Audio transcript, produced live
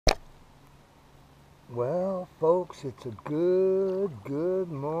Well, folks, it's a good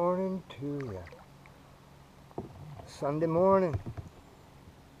morning to you. Sunday morning.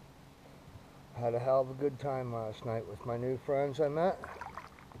 Had a hell of a good time last night with my new friends I met.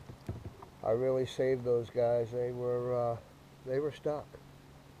 I really saved those guys. They were stuck.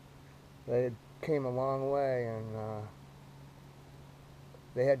 They had came a long way, and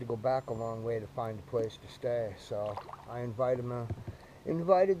they had to go back a long way to find a place to stay. So I invited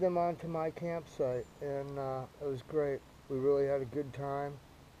them onto my campsite, and it was great. We really had a good time.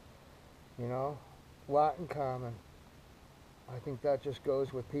 You know, a lot in common. I think that just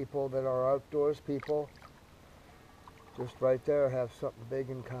goes with people that are outdoors people. Just right there, have something big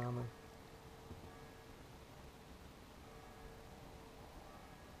in common.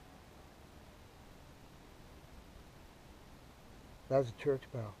 That's a church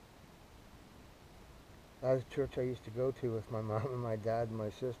bell. That was a church I used to go to with my mom and my dad and my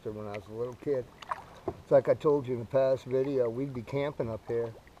sister when I was a little kid. It's like I told you in the past video, we'd be camping up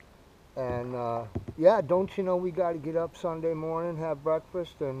here. And yeah, don't you know we got to get up Sunday morning, have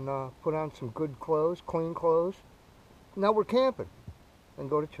breakfast, and put on some good clothes, clean clothes. Now we're camping and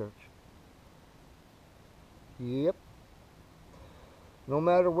go to church. Yep. No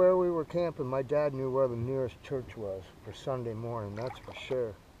matter where we were camping, my dad knew where the nearest church was for Sunday morning, that's for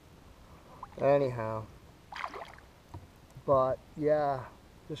sure. Anyhow, but yeah,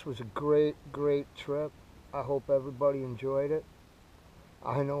 this was a great trip. I hope everybody enjoyed it.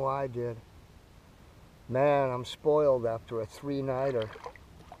 I know I did. Man, I'm spoiled after a 3-nighter.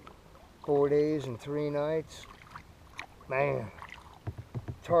 4 days and 3 nights. Man,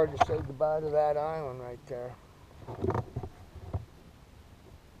 it's hard to say goodbye to that island right there.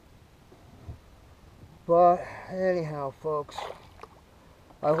 But anyhow, folks,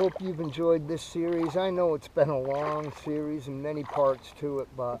 I hope you've enjoyed this series. I know it's been a long series and many parts to it,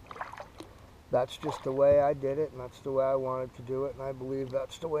 but that's just the way I did it, and that's the way I wanted to do it, and I believe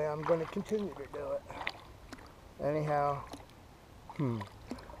that's the way I'm going to continue to do it. Anyhow,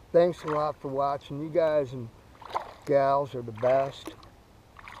 thanks a lot for watching. You guys and gals are the best.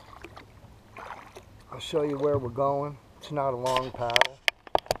 I'll show you where we're going. It's not a long paddle.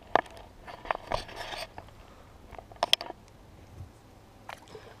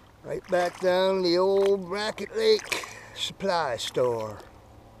 Right back down the old Raquette Lake supply store.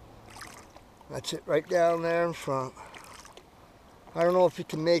 That's it right down there in front. I don't know if you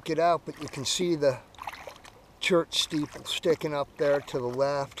can make it out, but you can see the church steeple sticking up there to the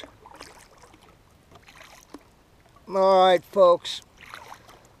left. Alright, folks,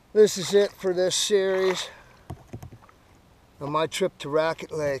 this is it for this series on my trip to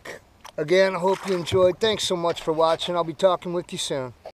Raquette Lake. Again, I hope you enjoyed. Thanks so much for watching. I'll be talking with you soon.